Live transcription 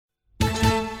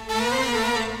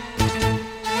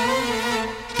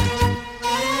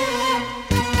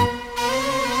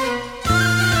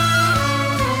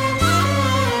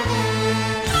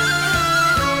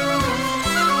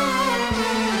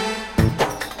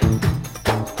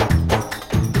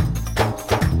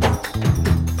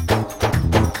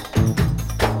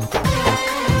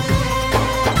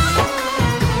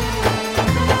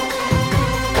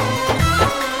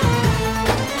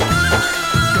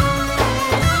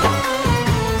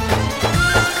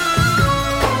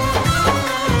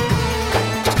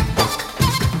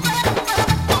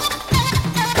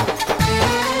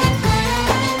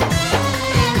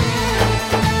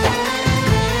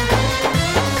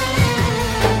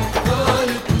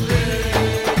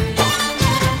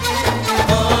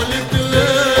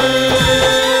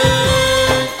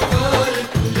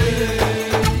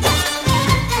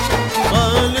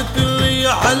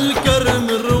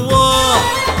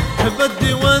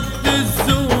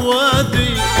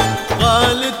الزوادي،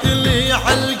 قالت لي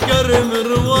عالكرم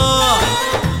رواح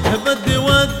بدي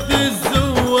ودي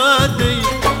الزوادي.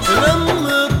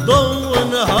 لما الضو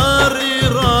نهاري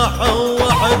راح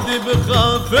وحدي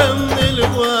بخاف من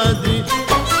الوادي،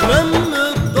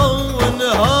 لما الضو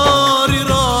نهاري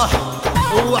راح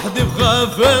وحدي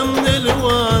بخاف من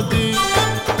الوادي.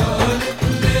 قالت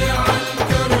لي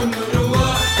عالكرم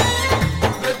رواح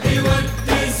بدي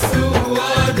ودي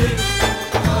الزوادي،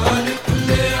 قالت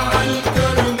لي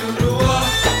عالكرم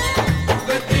رواح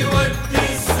بدي ودي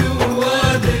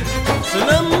الزوادي.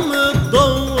 لما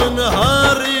الضو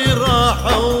نهاري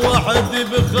راح وحدي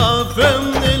بخاف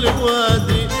من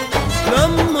الوادي،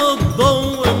 لما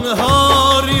الضو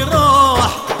نهاري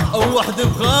راح وحدي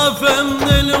بخاف من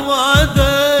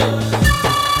الوادي.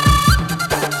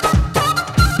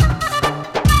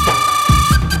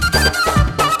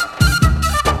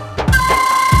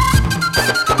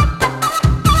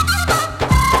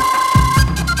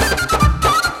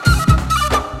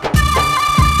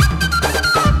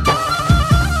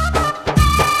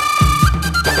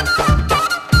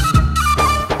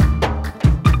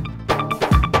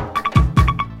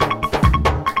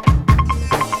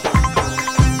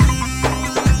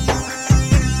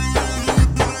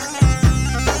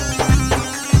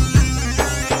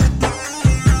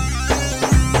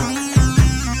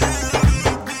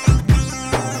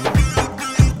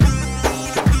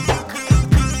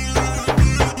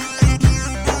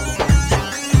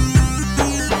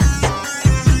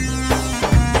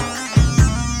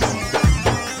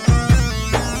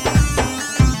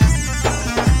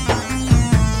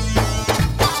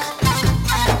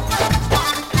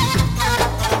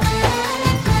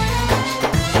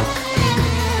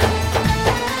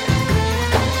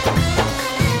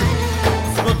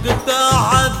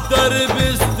 عالدرب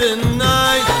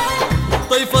استناي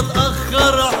طيفة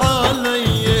تأخر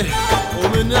علي،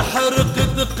 ومن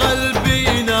حرقة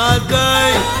قلبي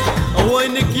ناداي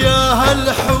وينك يا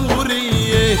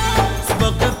هالحورية.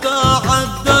 سبقت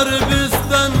عالدرب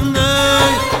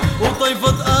استناي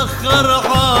وطيفة تأخر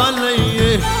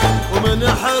علي، ومن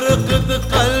حرقة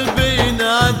قلبي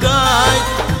ناداي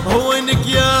وينك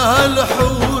يا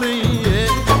هالحورية.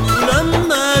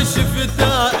 ولما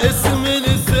شفتها اسمي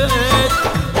نسيت،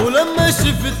 ولما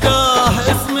شفتاه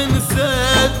اسمي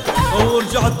نسيت،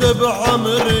 ورجعت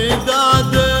بعمري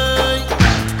دادي.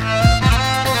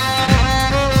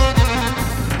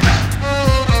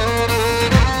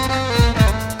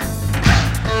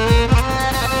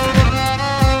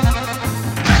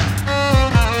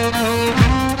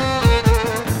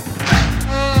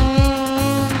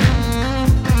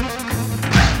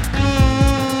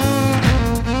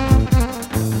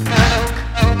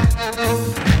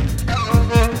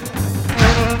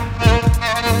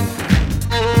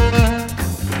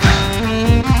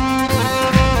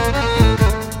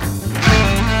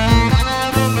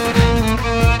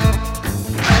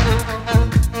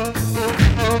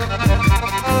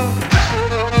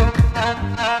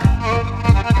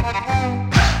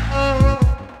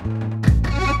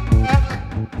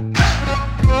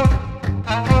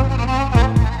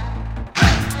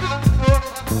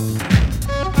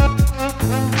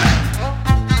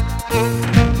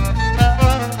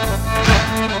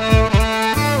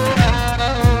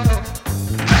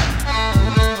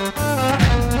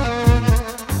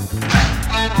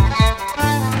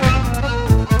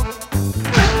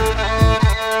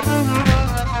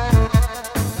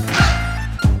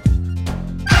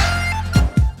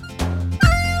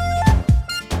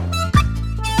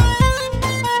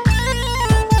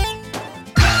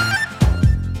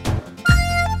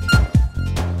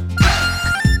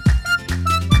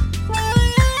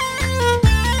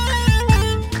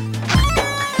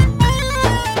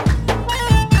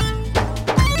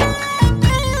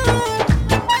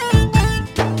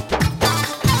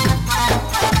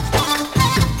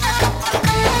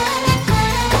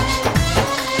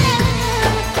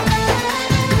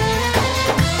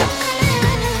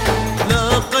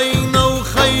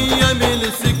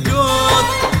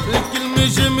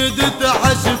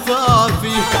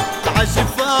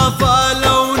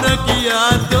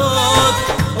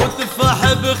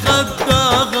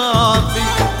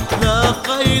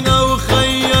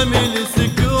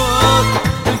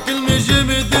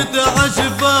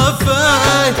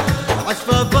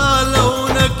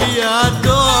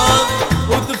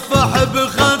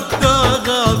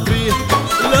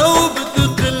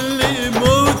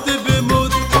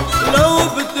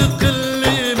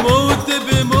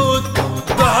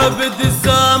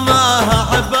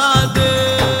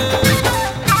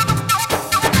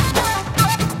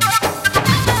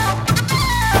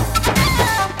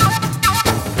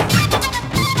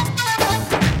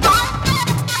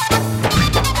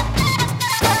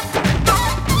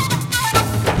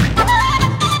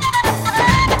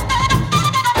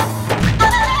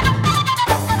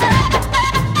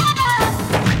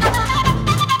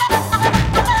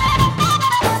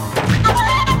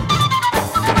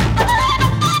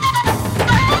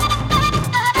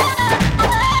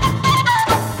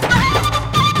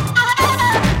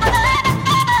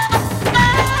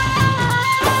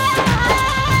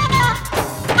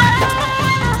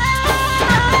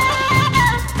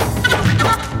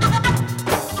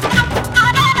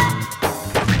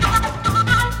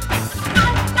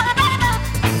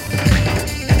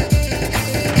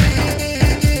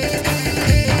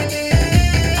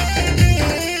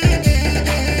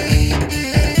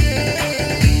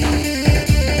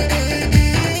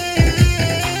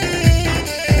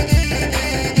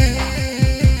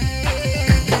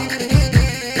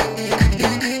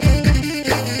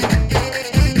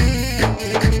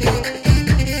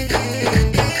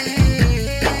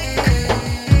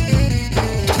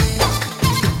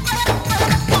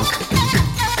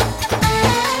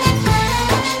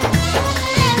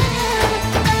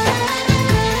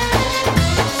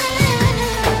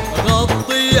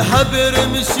 قلبيها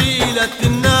برمشي لا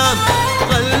تنام،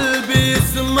 قلبي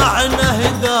يسمع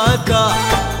نهداتا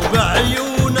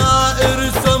وبعيونا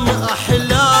ارسم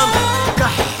احلام،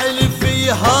 كحل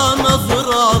فيها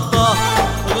نظراته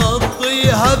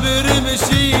غطيها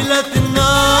برمشي لا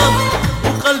تنام،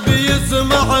 وقلبي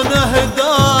يسمع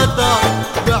نهداتا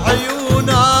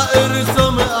بعيونا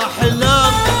ارسم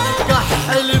احلام،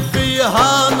 كحل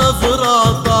فيها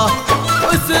نظراته.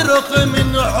 اسرق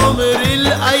من عمري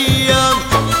الايام،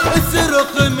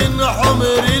 اسرق من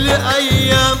عمري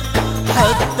الايام،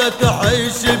 حتى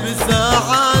تعيش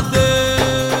بسعاده.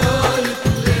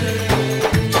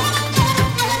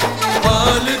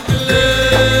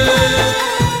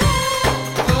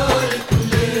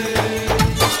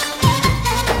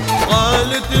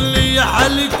 قالتلي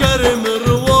عالكرم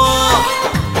رواح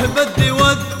بدي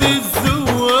ودي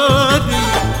الزوادي،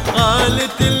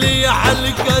 قالتلي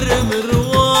عالكرم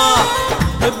رواح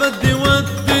بدي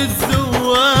ودي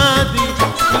الزوادي،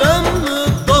 لما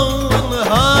الضو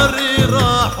نهاري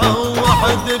راح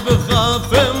وحدي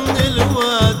بخاف من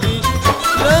الوادي،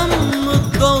 لما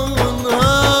الضو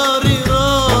نهاري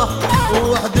راح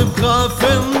وحدي بخاف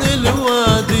من